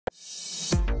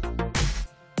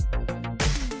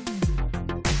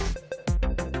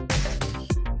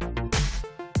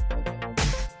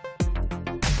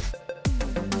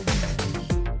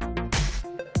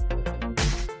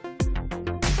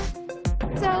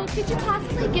So, could you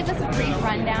possibly give us a brief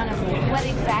rundown of what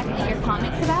exactly your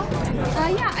comic's about?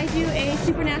 Yeah, I do a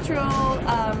supernatural,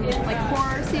 like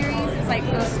horror series. It's like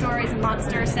those stories of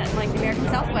monsters set in like the American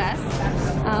Southwest.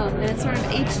 And it's sort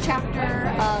of each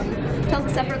chapter tells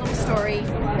a separate little story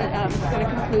that kind of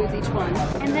concludes each one.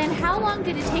 And then how long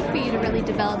did it take for you to really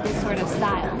develop this sort of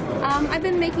style? I've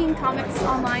been making comics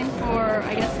online for,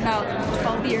 I guess, about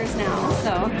 12 years now.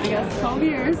 So, I guess 12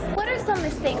 years. What are some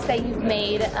mistakes that you've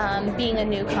made being a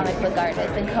new comic book artist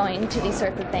and going to these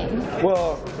sorts of things?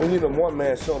 Well, when you're a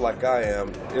one-man show like I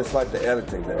am, it's like the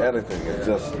editing. The editing is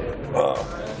just,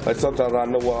 like sometimes I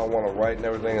know what I want to write and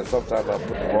everything, and sometimes I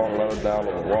put the wrong letter down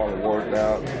or the wrong word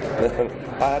down.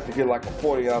 I have to get like a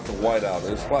 40 ounce of white out.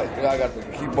 It's like, I got to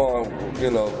keep on,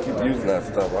 keep using that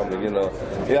stuff. I mean,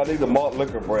 I need the malt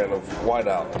liquor brand of white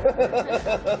out.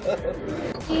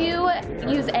 Do you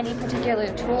use any particular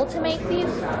tool to make these?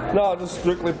 No, just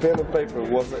strictly pen and paper.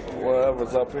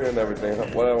 Whatever's up here and everything,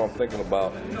 whatever I'm thinking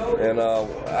about. And I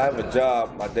have a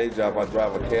job, my day job, I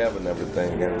drive a cab and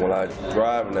everything. And when I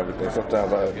drive and everything,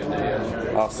 sometimes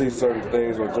I'll see certain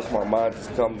things or just my mind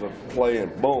just comes to play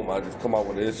and boom, I just come up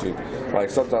with an issue. Like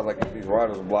sometimes I get these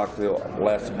writer's blocks, they'll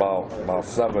last about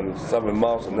seven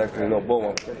months, and next thing you know, boom,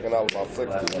 I'm kicking out about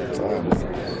 60 times.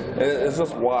 It's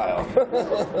just wild.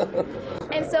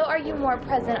 And so are you more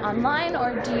present online,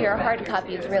 or do your hard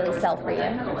copies really sell for you?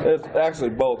 It's actually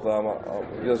both.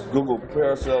 Just Google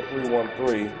Paracel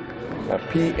 313,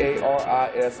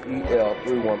 P-A-R-I-S-E-L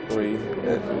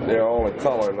 313. They're all in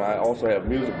color, and I also have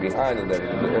music behind it that to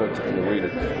entertain the reader.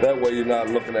 That way you're not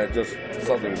looking at just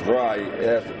something dry.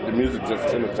 The music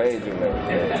just entertains you and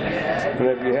everything. And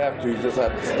if you have to, you just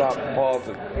have to stop, pause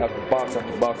it after box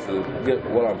to get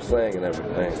what I'm saying and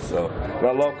everything. So, and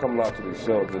I love coming out to these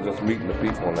shows and just meeting the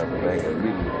people and everything, and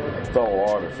meeting fellow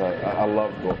artists. I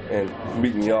love going and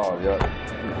meeting y'all.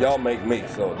 Y'all make me,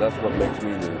 so that's what makes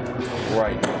me the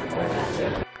right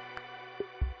thing.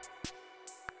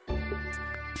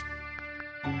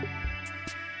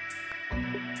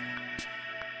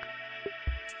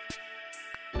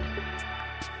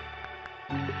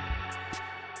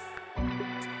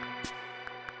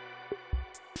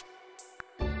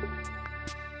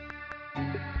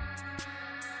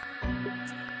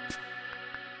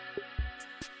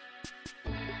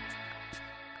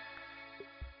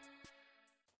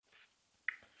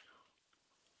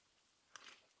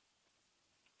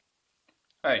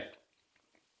 Hey,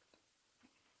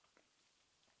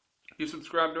 you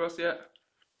subscribed to us yet?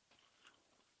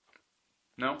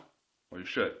 No? Well, you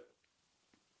should.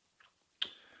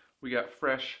 We got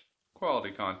fresh,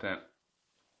 quality content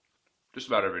just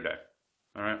about every day,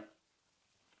 alright?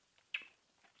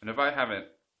 And if I haven't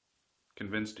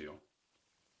convinced you,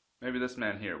 maybe this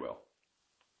man here will.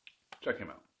 Check him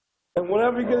out. And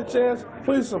whenever you get a chance,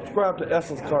 please subscribe to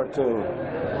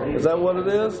EssenceCartoon. Is that what it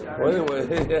is? Well,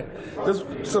 anyway, just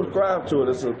subscribe to it.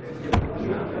 It's a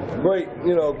great,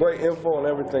 great info and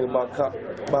everything about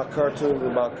cartoons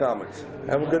and about comics.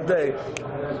 Have a good day.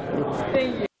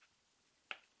 Thank you.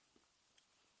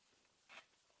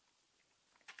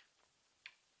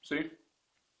 See? You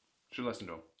should listen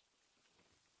to him.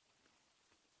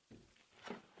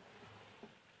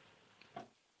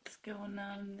 What's going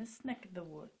on in this neck of the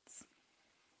woods?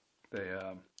 They,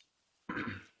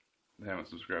 they haven't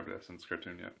subscribed to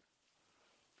EssenceCartoon yet.